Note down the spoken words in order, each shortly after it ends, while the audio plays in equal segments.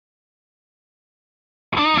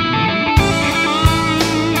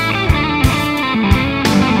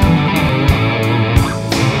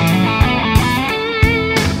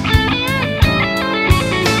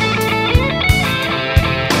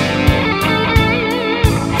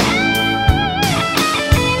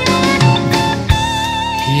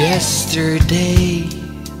Yesterday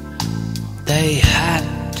they had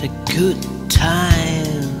a good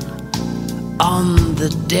time on the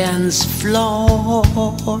dance floor,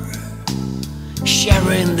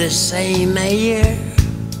 sharing the same air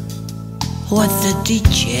with the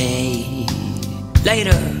DJ.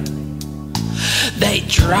 Later they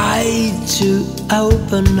tried to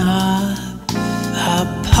open up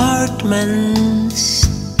apartment's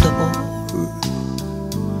door.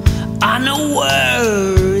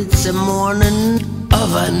 Unaware it's the morning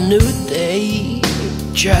of a new day,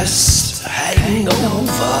 just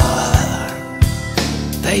hangover.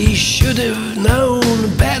 They should have known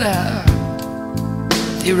better.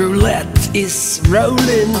 The roulette is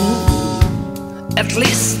rolling. At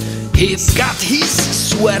least he's got his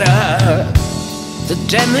sweater. The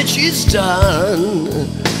damage is done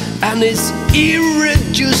and it's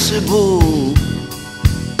irreducible.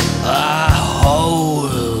 A hole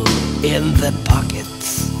in the pocket,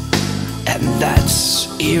 and that's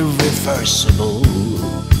irreversible.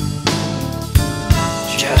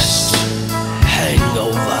 Just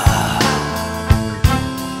hangover.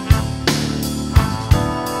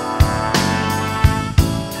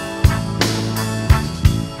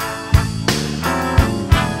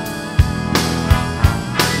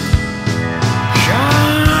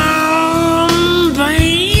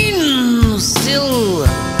 Champagne still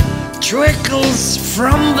trickles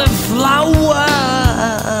from the flower.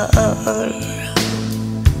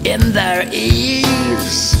 In their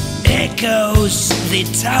ears echoes the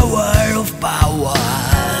tower of power.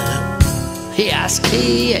 Yes,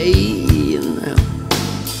 keen,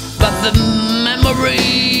 but the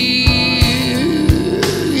memory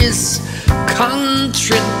is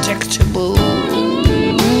contradictable.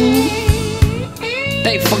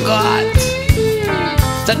 They forgot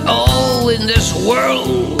that all in this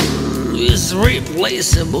world is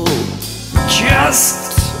replaceable.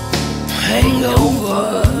 Just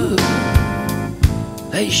hangover.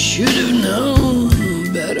 They should have known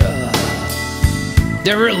better.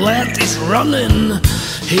 The roulette is running.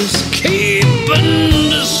 He's keeping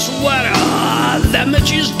the sweater.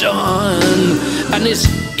 Damage is done and it's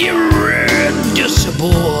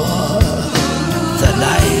irreducible. The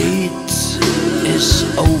night is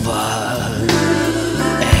over,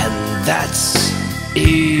 and that's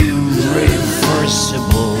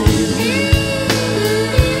irreversible.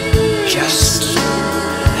 Just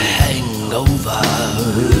hangover.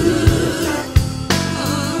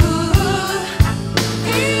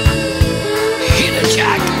 Hit it,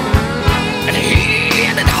 Jack, and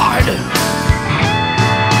hit it harder.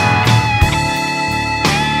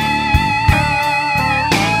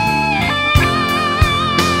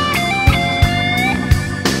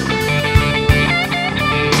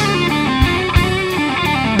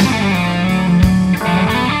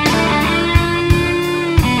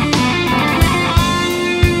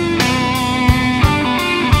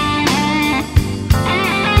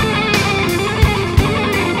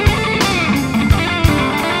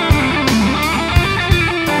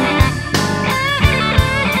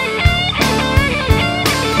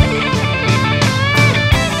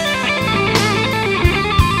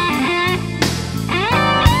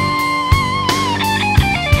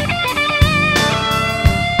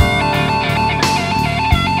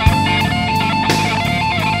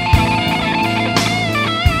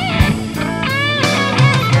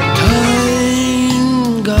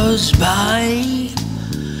 By,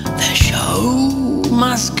 the show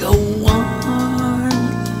must go on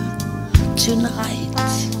tonight.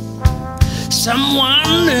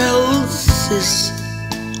 Someone else is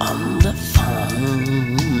on the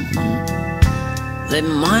phone. The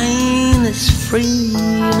mind is free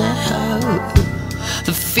now.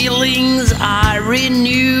 The feelings are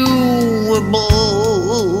renewable.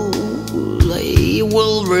 They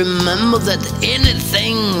will remember that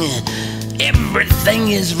everything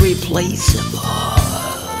is replaceable.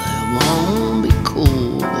 It won't be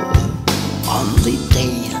cool on the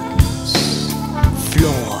dance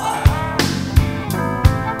floor.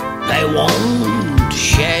 They won't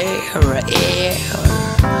share air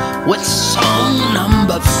with song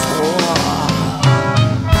number 4.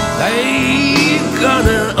 They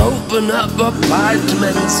gonna open up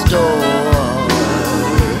apartment's door.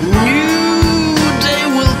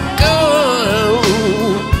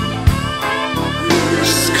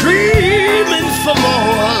 For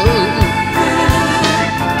more,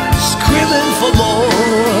 screaming for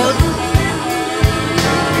more.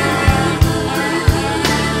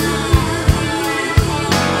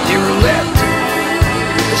 The roulette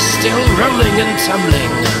is still rolling and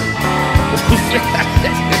tumbling.